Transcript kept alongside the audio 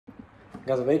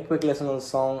Guys, a very quick lesson on the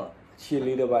song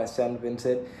Cheerleader by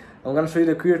St.Vincent. I'm going to show you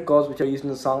the created chords which are used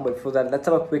in the song, but before that, let's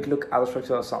have a quick look at the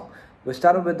structure of the song. We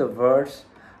started with the verse.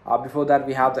 Before that,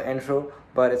 we have the intro,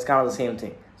 but it's kind of the same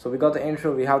thing. So we got the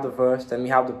intro, we have the verse, then we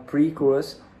have the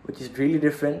pre-chorus, which is really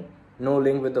different, no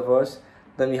link with the verse.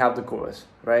 Then we have the chorus,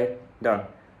 right? Done.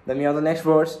 Then we have the next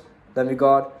verse, then we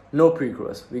got no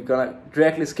pre-chorus. We're gonna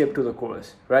directly skip to the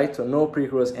chorus, right? So no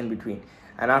pre-chorus in between.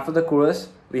 And after the chorus,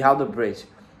 we have the bridge,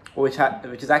 which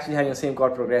is actually having the same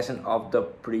chord progression of the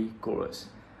pre-chorus.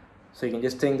 So you can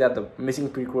just think that the missing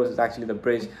pre-chorus is actually the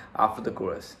bridge after the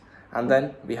chorus. And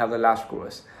then we have the last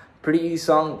chorus. Pretty easy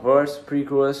song, verse,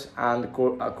 pre-chorus, and the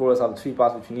chorus are the three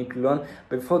parts which you need to learn.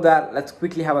 But before that, let's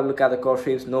quickly have a look at the chord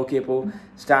shapes. No capo,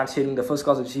 stand shading. The first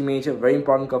chord is G major, very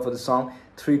important chord for the song.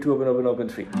 3, 2, open, open, open,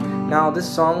 3. Now this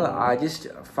song, I just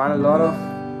find a lot of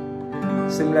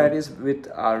similarities with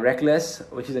Reckless,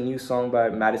 which is a new song by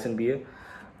Madison Beer.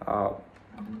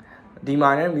 D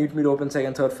minor, mute, mute, open,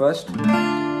 second, third, first.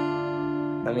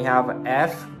 Then we have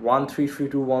F, 1, 3, 3,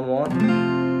 2, 1, 1.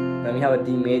 Then we have a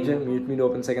D major, mute, mute,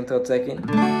 open, second, third, second.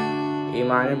 A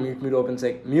minor, mute, mute, open,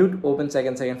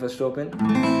 second, second, first, open.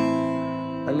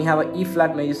 Then we have a E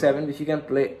flat major 7, which you can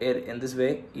play it in this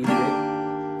way, easy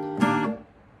way.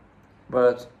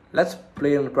 But let's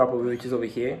play it in the proper way, which is over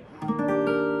here.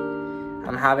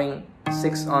 I'm having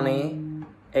 6 on A,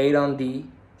 8 on D,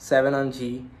 7 on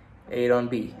G, 8 on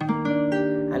B.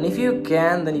 And if you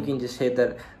can, then you can just hit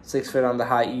that 6th fret on the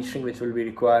high E string, which will be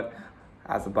required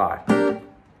as a bar.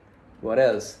 What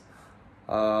else?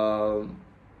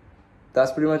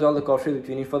 That's pretty much all the chord shapes that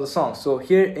we need for the song. So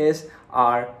here is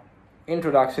our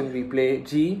introduction. We play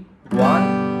G,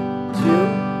 1, 2,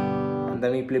 and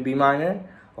then we play B minor.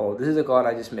 Oh, this is a chord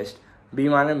I just missed. B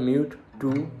minor, mute,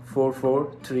 2, 4,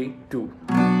 4, 3, 2.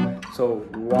 So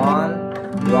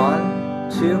 1,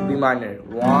 1, 2, B minor,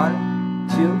 1,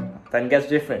 2, then gets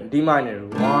different. D minor,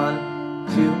 1,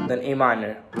 2, then A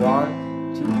minor,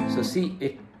 1, 2. So see,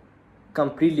 it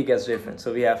completely gets different.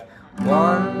 So we have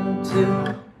 1, 2,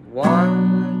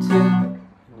 1, 2,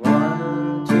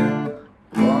 1, 2,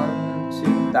 1,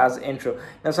 2. That's the intro.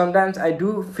 Now sometimes I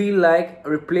do feel like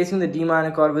replacing the D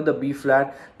minor chord with the B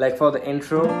flat, like for the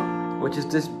intro, which is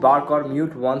this bar chord,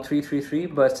 mute, 1, 3, 3, 3.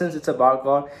 But since it's a bar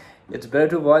chord, it's better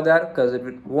to avoid that because it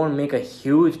won't make a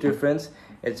huge difference.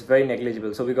 It's very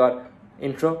negligible. So we got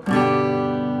intro.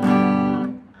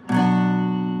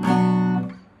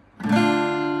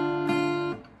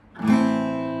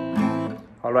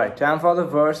 Alright, time for the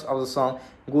verse of the song.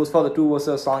 Goes for the two verses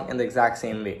of the song in the exact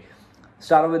same way.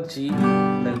 Start with G,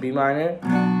 then B minor,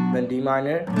 then D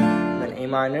minor, then A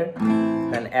minor,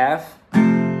 then F,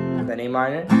 then A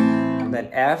minor, then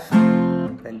F,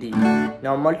 then D.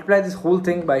 Now multiply this whole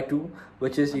thing by 2,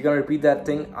 which is you're going to repeat that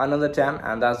thing another time,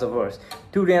 and that's the verse.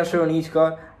 2 downstream on each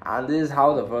chord, and this is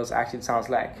how the verse actually sounds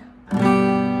like.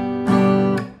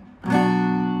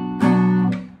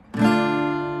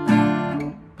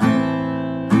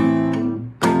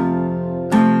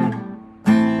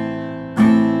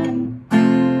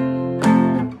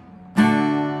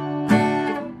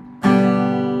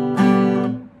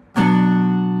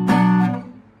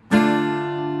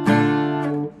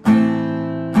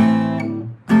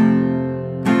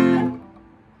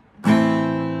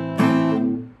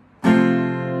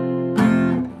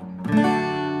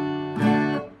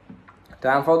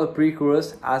 Time for the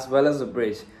pre-chorus as well as the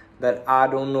bridge, that I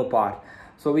don't know part.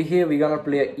 So we're gonna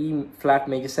play a E flat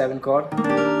major 7 chord.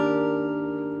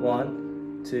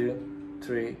 1, 2,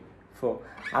 3, 4.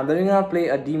 And then we're gonna play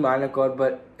a D minor chord,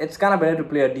 but it's kind of better to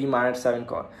play a D minor 7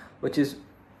 chord, which is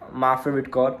my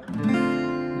favorite chord.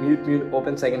 Mute, mute,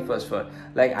 open, second, first, first.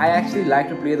 Like I actually like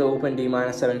to play the open D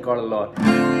minor 7 chord a lot.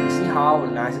 You see how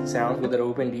nice it sounds with the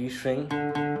open D string.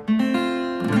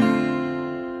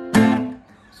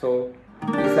 So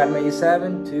E flat major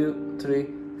 7, 2, 3,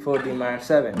 4, D minor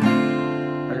 7.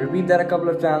 And repeat that a couple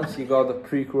of times. You got the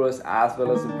pre-chorus as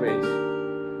well as the bridge.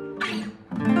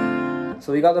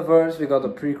 So we got the verse, we got the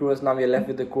pre-chorus, now we are left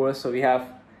with the chorus. So we have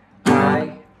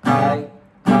I,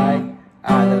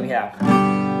 then we have.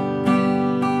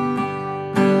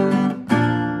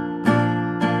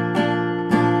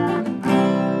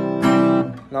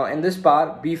 Now in this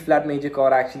part, B flat major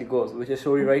chord actually goes, which I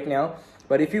show you right now.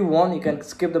 But if you want, you can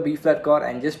skip the B flat chord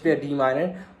and just play a D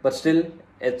minor. But still,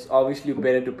 it's obviously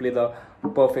better to play the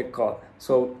perfect chord.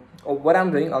 So what I'm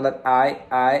doing on that I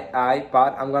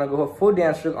part, I'm gonna go for 4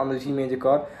 downstroke on the G major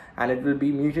chord, and it will be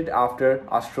muted after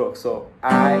a stroke. So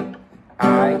I,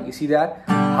 you see that?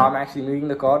 How I'm actually muting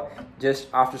the chord just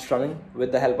after strumming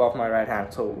with the help of my right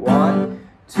hand. So 1,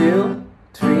 2,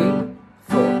 3,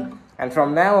 4. And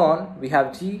from now on, we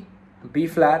have G, B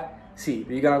flat, C.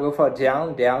 We're gonna go for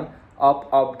down, down,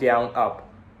 up, up, down, up.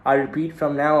 I repeat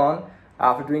from now on.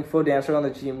 After doing 4 down stroke on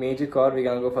the G major chord, we're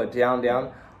gonna go for down,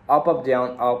 down, up,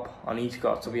 up on each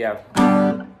chord. So we have.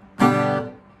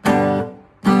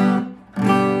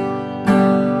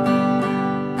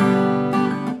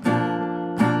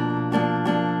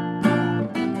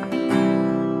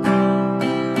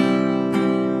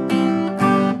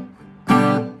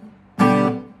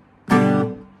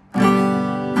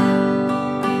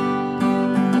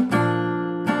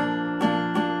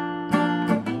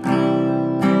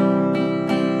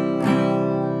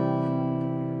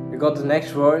 Got the next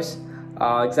verse,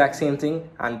 exact same thing,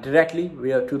 and directly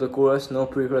we are to the chorus, no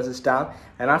pre-chorus is down.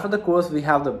 And after the chorus we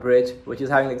have the bridge, which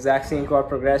is having the exact same chord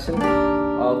progression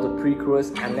of the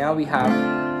pre-chorus, and now we have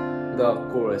the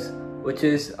chorus, which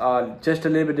is just a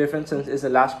little bit different since it's the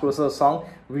last chorus of the song.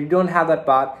 We don't have that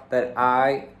part that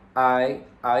I.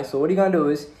 So what you're gonna do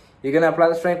is you're gonna apply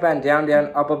the string pattern down, down,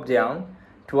 up, down,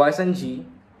 twice on G,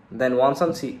 then once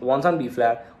on C, once on B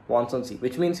flat, once on C,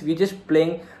 which means we're just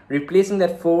replacing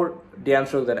that 4 down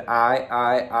stroke, that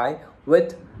I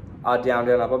with a down,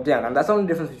 down, up, down, and that's the only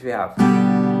difference which we have.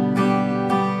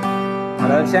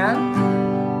 Another chant,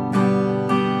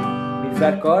 B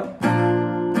flat chord,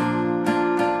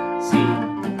 C,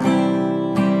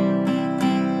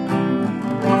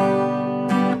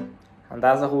 and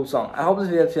that's the whole song. I hope this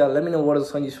video helps you out. Let me know what is the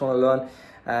song you just want to learn,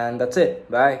 and that's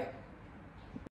it. Bye.